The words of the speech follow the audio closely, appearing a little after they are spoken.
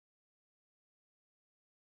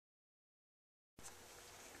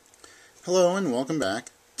Hello and welcome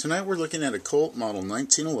back. Tonight we're looking at a Colt model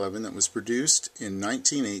 1911 that was produced in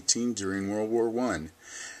 1918 during World War I.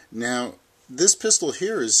 Now this pistol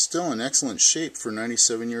here is still in excellent shape for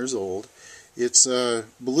 97 years old. Its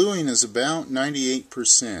bluing is about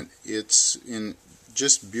 98%. It's in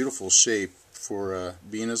just beautiful shape for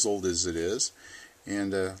being as old as it is,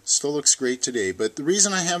 and still looks great today. But the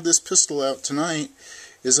reason I have this pistol out tonight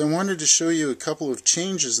is I wanted to show you a couple of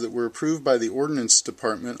changes that were approved by the Ordnance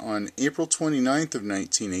Department on April 29th of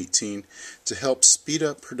 1918 to help speed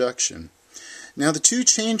up production. Now the two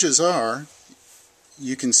changes are,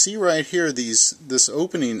 you can see right here this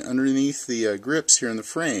opening underneath the grips here in the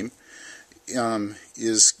frame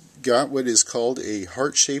is got what is called a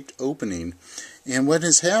heart-shaped opening. And what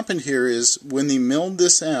has happened here is when they milled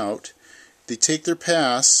this out, they take their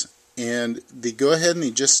pass and they go ahead and they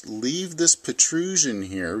just leave this protrusion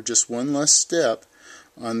here, just one less step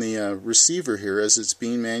on the receiver here as it's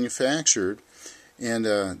being manufactured. And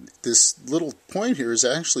this little point here is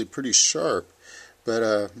actually pretty sharp,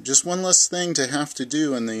 but just one less thing to have to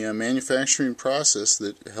do in the manufacturing process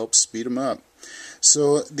that helps speed them up.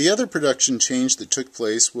 So the other production change that took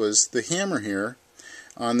place was the hammer here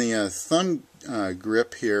on the thumb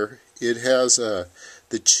grip here. It has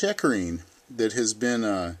the checkering that has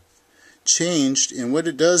been changed, and what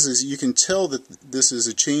it does is you can tell that this is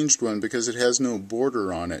a changed one because it has no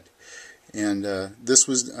border on it. And this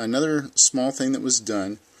was another small thing that was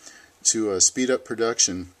done to speed up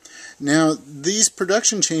production. Now these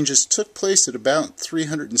production changes took place at about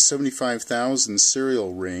 375,000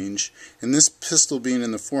 serial range, and this pistol being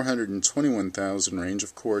in the 421,000 range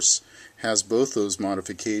of course has both those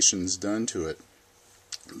modifications done to it.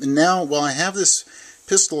 And now while I have this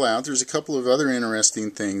pistol out, there's a couple of other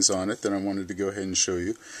interesting things on it that I wanted to go ahead and show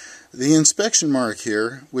you. The inspection mark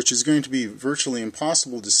here, which is going to be virtually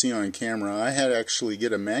impossible to see on camera. I had to actually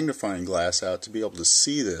get a magnifying glass out to be able to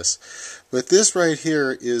see this. But this right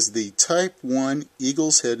here is the Type 1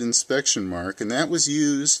 Eagle's Head inspection mark, and that was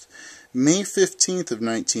used May 15th of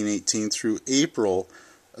 1918 through April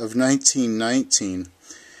of 1919.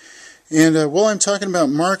 And while I'm talking about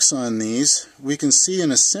marks on these, we can see an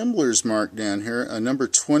assembler's mark down here, a number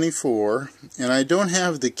 24, and I don't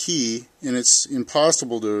have the key, and it's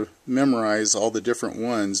impossible to memorize all the different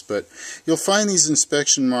ones, but you'll find these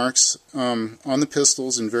inspection marks on the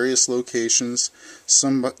pistols in various locations,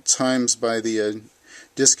 sometimes by the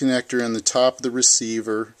disconnector on the top of the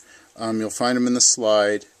receiver. You'll find them in the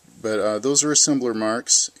slide, but those are assembler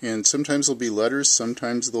marks, and sometimes they'll be letters,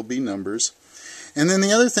 sometimes they'll be numbers. And then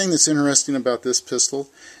the other thing that's interesting about this pistol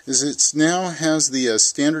is it now has the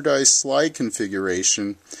standardized slide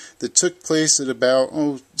configuration that took place at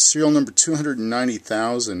about serial number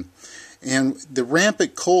 290,000. And the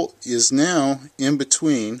rampant Colt is now in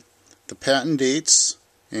between the patent dates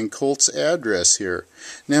and Colt's address here.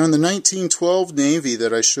 Now in the 1912 Navy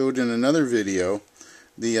that I showed in another video,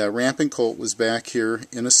 the rampant Colt was back here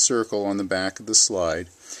in a circle on the back of the slide.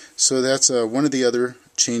 So that's one of the other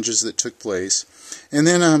changes that took place. And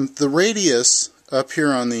then the radius up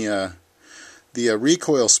here on the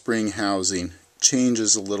recoil spring housing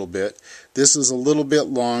changes a little bit. This is a little bit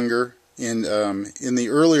longer, and in the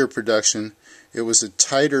earlier production it was a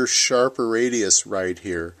tighter, sharper radius right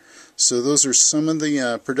here. So those are some of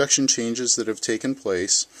the production changes that have taken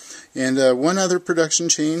place. And one other production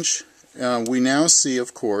change, we now see,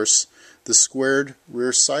 of course, the squared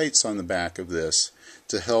rear sights on the back of this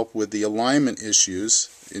to help with the alignment issues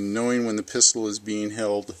in knowing when the pistol is being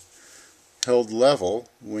held level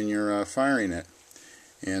when you're firing it.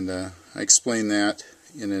 And I explained that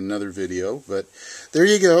in another video, but there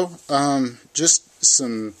you go. Just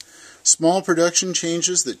some small production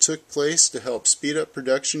changes that took place to help speed up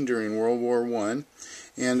production during World War I.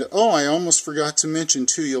 And I almost forgot to mention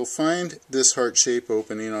too, you'll find this heart shape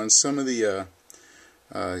opening on some of the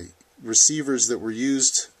receivers that were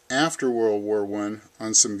used after World War I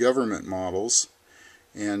on some government models,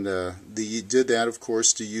 and they did that of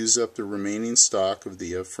course to use up the remaining stock of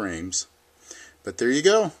the frames. But there you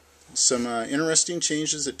go, some interesting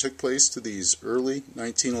changes that took place to these early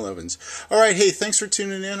 1911s. Alright, hey, thanks for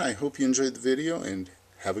tuning in. I hope you enjoyed the video, and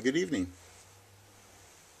have a good evening.